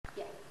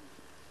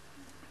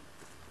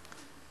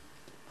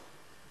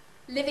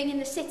Living in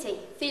the city,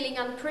 feeling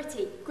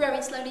unpretty,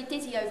 growing slowly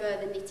dizzy over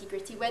the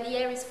nitty-gritty, where the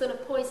air is full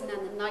of poison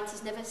and the night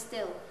is never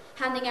still,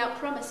 handing out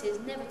promises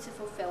never to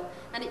fulfil,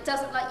 and it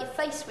doesn't like your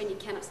face when you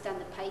cannot stand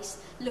the pace,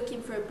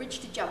 looking for a bridge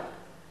to jump.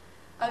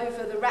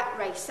 Over the rat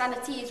race,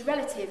 sanity is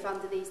relative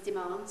under these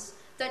demands.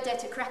 Don't dare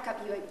to crack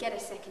up, you won't get a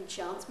second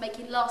chance,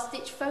 making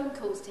last-ditch phone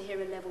calls to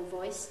hear a level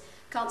voice.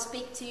 Can't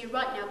speak to you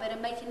right now, better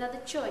make another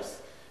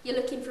choice. You're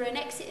looking for an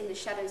exit in the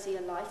shadows of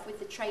your life, with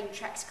the train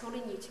tracks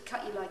calling you to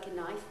cut you like a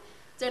knife.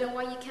 Don't know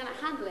why you cannot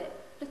handle it,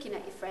 looking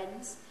at your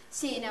friends,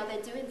 seeing how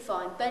they're doing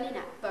fine, burning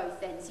at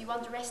both ends. You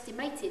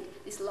underestimated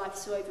this life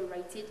so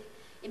overrated,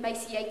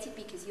 emaciated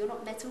because you're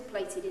not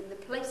metal-plated in the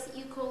place that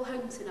you call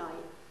home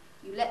tonight.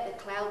 You let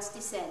the clouds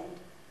descend.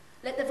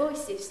 Let the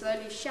voices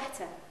slowly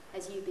shatter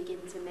as you begin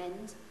to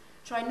mend.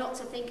 Try not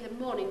to think of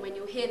morning when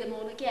you'll hear them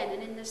all again,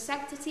 and in the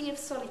sanctity of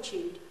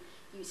solitude,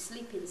 you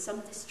sleep in some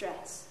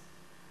distress,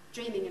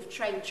 dreaming of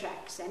train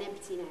tracks and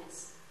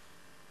emptiness.